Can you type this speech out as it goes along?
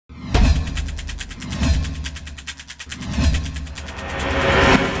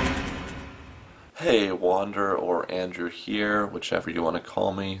Hey, Wander or Andrew here, whichever you want to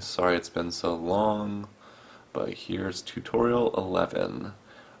call me. Sorry it's been so long, but here's tutorial 11.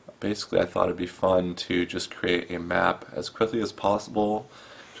 Basically, I thought it'd be fun to just create a map as quickly as possible,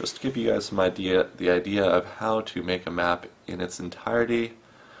 just to give you guys the idea of how to make a map in its entirety.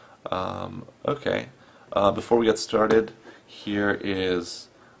 Okay, before we get started, here is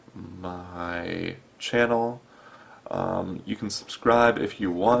my channel. You can subscribe if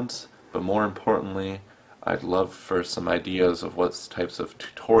you want. But more importantly, I'd love for some ideas of what types of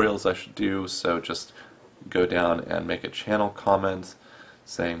tutorials I should do, so just go down and make a channel comment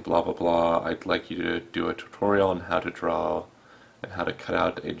saying blah blah blah, I'd like you to do a tutorial on how to draw and how to cut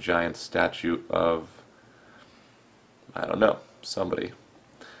out a giant statue of, I don't know, somebody.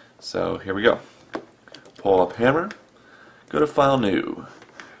 So here we go. Pull up Hammer, go to File New,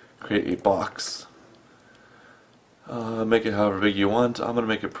 create a box. Make it however big you want. I'm going to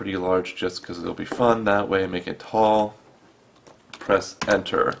make it pretty large just because it'll be fun. That way, make it tall. Press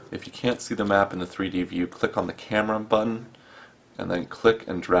Enter. If you can't see the map in the 3D view, click on the camera button and then click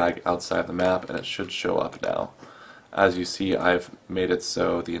and drag outside the map and it should show up now. As you see, I've made it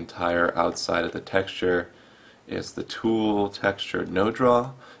so the entire outside of the texture is the tool texture no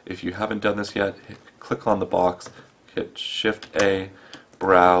draw. If you haven't done this yet, click on the box, hit Shift A,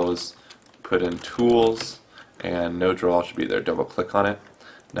 browse, put in tools, and no draw should be there. Double click on it.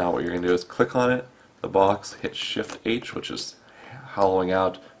 Now what you're going to do is click on it, the box, hit Shift H, which is hollowing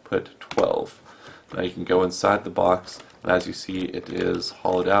out, put 12. Now you can go inside the box, and as you see, it is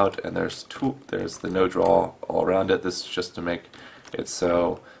hollowed out, and there's the no draw all around it. This is just to make it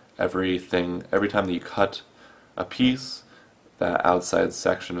so every time that you cut a piece, that outside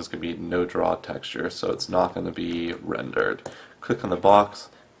section is going to be no draw texture, so it's not going to be rendered. Click on the box,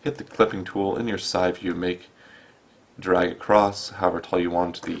 hit the clipping tool in your side view, drag across however tall you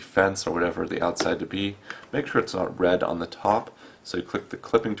want the fence or whatever the outside to be. Make sure it's not red on the top, so you click the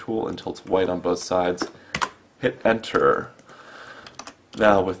clipping tool until it's white on both sides. Hit Enter.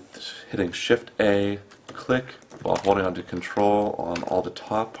 Now with hitting Shift A, click while holding onto Control on all the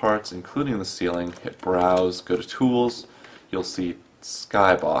top parts including the ceiling, hit Browse, go to Tools, you'll see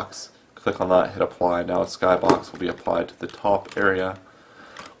Skybox. Click on that, hit Apply. Now a skybox will be applied to the top area.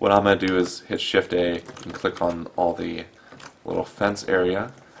 What I'm going to do is hit Shift A and click on all the little fence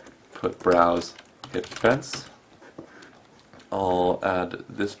area, put Browse, hit Fence. I'll add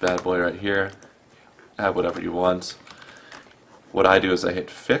this bad boy right here, add whatever you want. What I do is I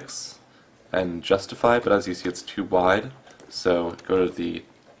hit Fix and Justify, but as you see it's too wide, so go to the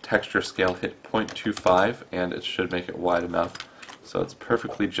texture scale, hit 0.25, and it should make it wide enough so it's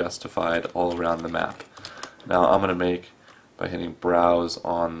perfectly justified all around the map. Now I'm going to make, by hitting Browse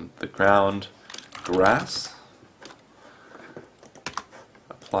on the ground, grass,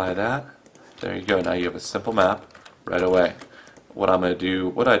 apply that, there you go, now you have a simple map right away. What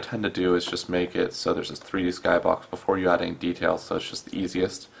I tend to do is just make it so there's this 3D skybox before you add any details, so it's just the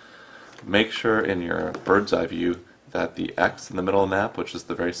easiest. Make sure in your bird's eye view that the X in the middle of the map, which is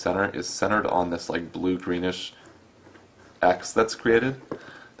the very center, is centered on this like blue-greenish X that's created.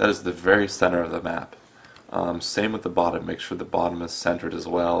 That is the very center of the map. Same with the bottom, make sure the bottom is centered as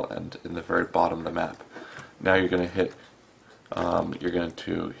well and in the very bottom of the map. Now you're going to hit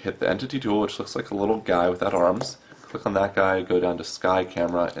the entity tool, which looks like a little guy without arms. Click on that guy, go down to Sky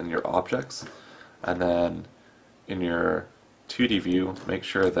Camera in your objects, and then in your 2D view, make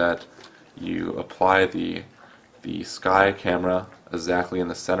sure that you apply the Sky Camera exactly in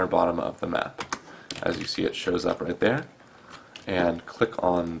the center bottom of the map. As you see, it shows up right there. And click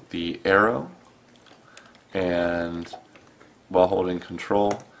on the arrow, and while holding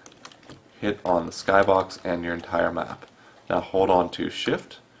Control, hit on the skybox and your entire map. Now hold on to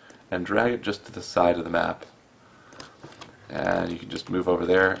Shift and drag it just to the side of the map. And you can just move over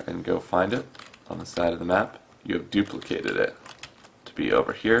there and go find it on the side of the map. You have duplicated it to be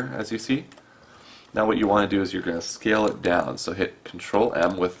over here, as you see. Now what you want to do is you're going to scale it down. So hit Control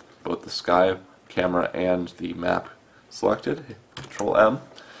M with both the Sky Camera and the map selected. Hit Control M.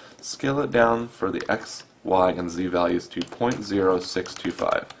 Scale it down for the X, Y, and Z values to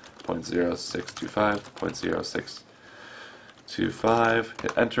 0.0625. 0.0625, 0.0625.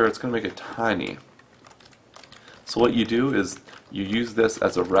 Hit Enter. It's going to make it tiny. So what you do is you use this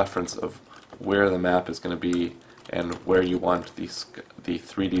as a reference of where the map is going to be and where you want the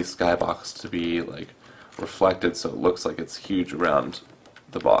 3D skybox to be like reflected so it looks like it's huge around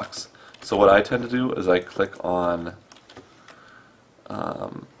the box. So what I tend to do is I click on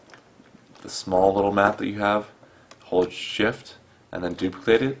the small little map that you have, hold Shift, and then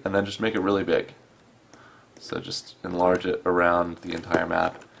duplicate it, and then just make it really big. So just enlarge it around the entire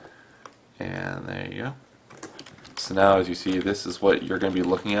map, And there you go. So now as you see, this is what you're going to be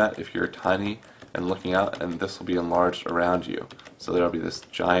looking at if you're tiny and looking out, and this will be enlarged around you. So there will be this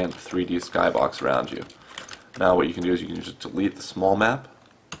giant 3D skybox around you. Now what you can do is you can just delete the small map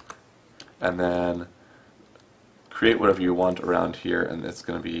and then create whatever you want around here, and it's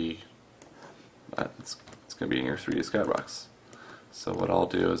going to be it's going to be in your 3D skybox. So what I'll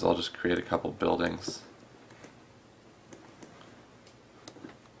do is I'll just create a couple buildings.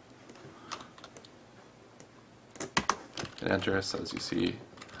 Hit enter. So as you see,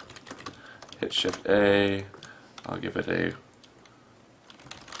 hit Shift A. I'll give it a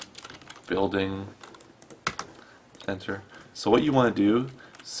building. Enter. So what you want to do,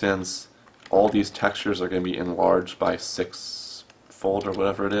 since all these textures are going to be enlarged by 6-fold or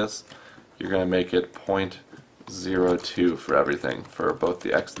whatever it is, you're going to make it 0.02 for everything, for both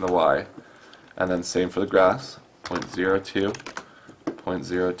the X and the Y. And then same for the grass, 0.02,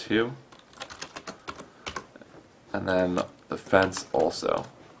 0.02, and then the fence also.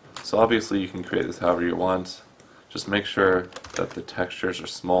 So obviously you can create this however you want. Just make sure that the textures are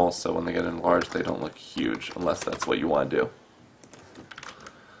small so when they get enlarged they don't look huge, unless that's what you want to do.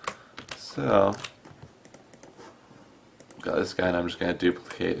 So, got this guy and I'm just going to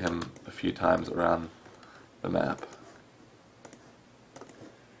duplicate him a few times around the map.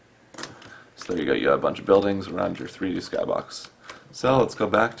 So there you go, you have a bunch of buildings around your 3D skybox. So let's go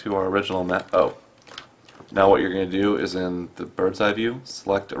back to our original map. Oh, now what you're going to do is in the bird's eye view,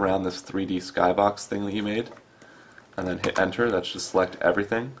 select around this 3D skybox thing that you made, and then hit enter. That should select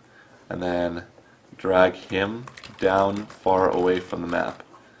everything, and then drag him down far away from the map,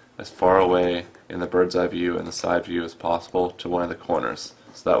 as far away in the bird's eye view and the side view as possible to one of the corners,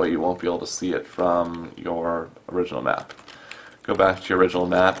 so that way you won't be able to see it from your original map. Go back to your original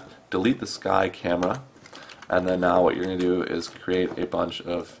map, delete the sky camera, and then now what you're going to do is create a bunch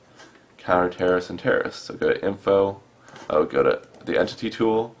of counter terrace and terrace. So go to info, go to the entity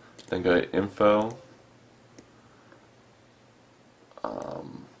tool, then go to info,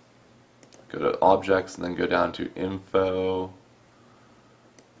 go to objects, and then go down to info,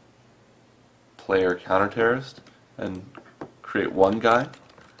 player counter terrorist, and create one guy.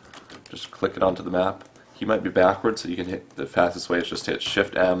 Just click it onto the map. He might be backwards, so you can hit the fastest way is just hit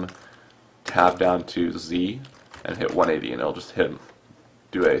Shift M, tab down to Z, and hit 180, and it'll just hit him.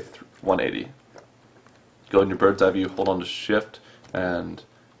 Do a 180. Go in your bird's eye view, hold on to Shift and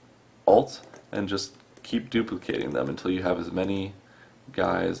Alt, and just keep duplicating them until you have as many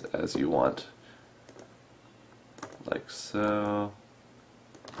guys as you want. Like so.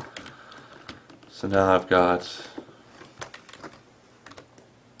 So now I've got,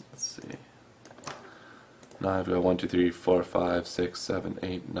 let's see, now I've got 1, 2, 3, 4, 5, 6, 7,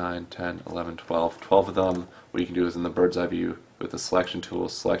 8, 9, 10, 11, 12. 12 of them, what you can do is in the bird's eye view with the selection tool,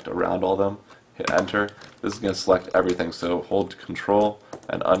 select around all of them, hit enter. This is going to select everything, so hold Control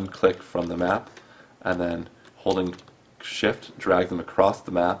and unclick from the map, and then holding Shift, drag them across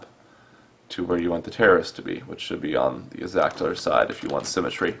the map to where you want the terrorist to be, which should be on the exact other side if you want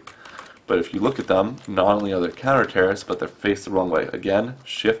symmetry. But if you look at them, not only are they counter terrorists, but they're faced the wrong way. Again,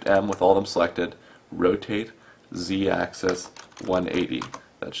 Shift M with all of them selected, rotate, Z axis, 180.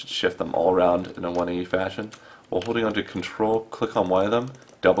 That should shift them all around in a 180 fashion. While holding onto Control, click on one of them,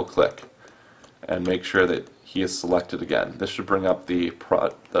 double click, and make sure that he is selected again. This should bring up the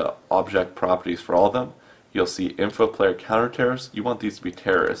object properties for all of them. You'll see info player counter terrorists. You want these to be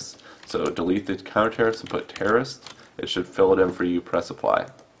terrorists. So delete the counter terrorists and put terrorists. It should fill it in for you, press apply.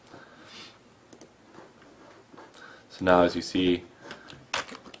 So now as you see,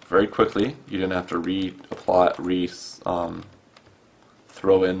 very quickly, you didn't have to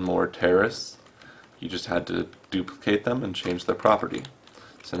throw in more terrorists. You just had to duplicate them and change their property.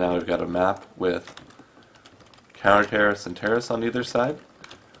 So now we've got a map with counter terrorists and terrorists on either side.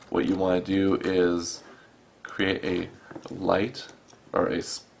 What you want to do is create a light, or a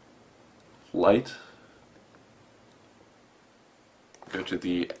light. Go to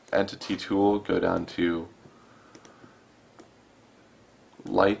the entity tool, go down to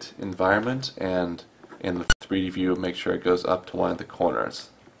light environment, and in the 3D view make sure it goes up to one of the corners.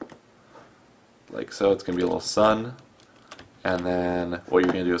 Like so. It's going to be a little sun, and then what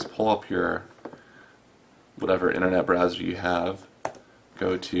you're going to do is pull up your whatever internet browser you have,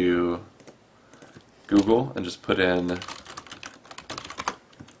 go to Google and just put in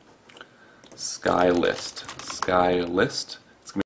sky list,